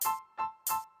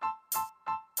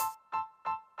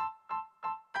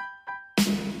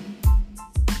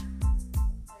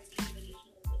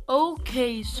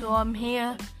Okay, so I'm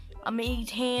here. I'm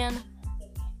 18.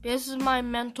 This is my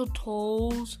mental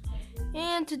tools.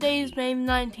 And today is May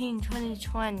 19,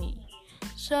 2020.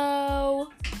 So,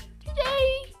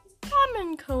 today, I'm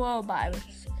in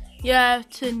coronavirus. Yeah,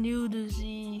 it's a new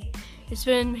disease. It's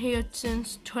been here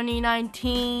since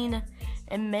 2019.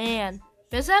 And man,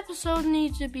 this episode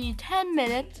needs to be 10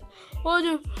 minutes.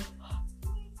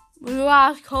 We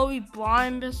lost Kobe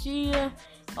Bryant this year,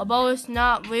 although it's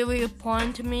not really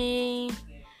important to me.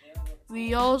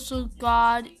 We also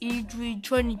got E3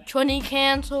 2020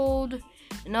 canceled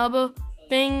and other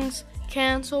things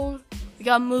canceled. We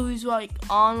got movies like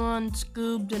Honor and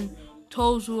Scoobed and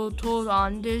Toes Will Toes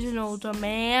on digital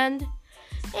demand.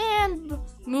 And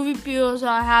movie theaters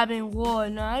are having war,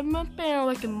 and I'm a fan of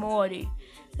Rick and Morty.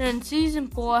 And season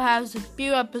 4 has a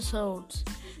few episodes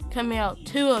coming out,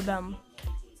 2 of them.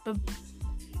 And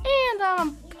I'm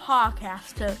a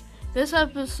podcaster. This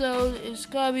episode is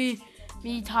gonna be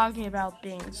me talking about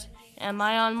things and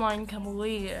my online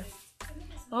career.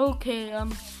 Okay,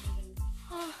 I'm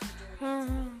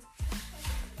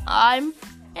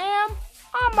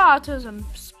autism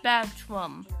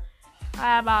spectrum. I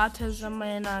have autism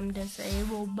and I'm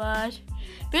disabled, but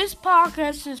this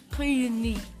podcast is pretty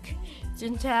unique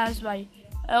since I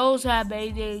also have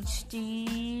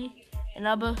ADHD and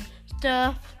other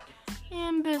stuff.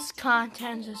 And this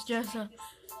content is just a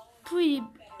pretty.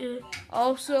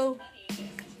 Also,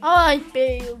 I like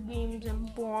video games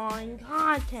and boring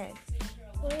content.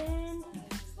 And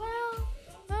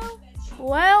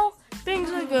well,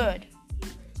 things are good.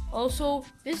 Also,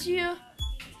 this year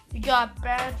we got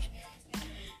bad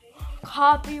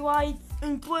copyright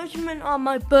infringement on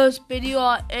my first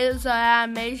video. It's an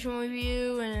animation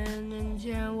review, and in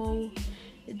general,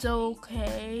 it's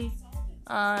okay.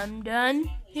 I'm done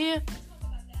here.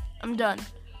 I'm done.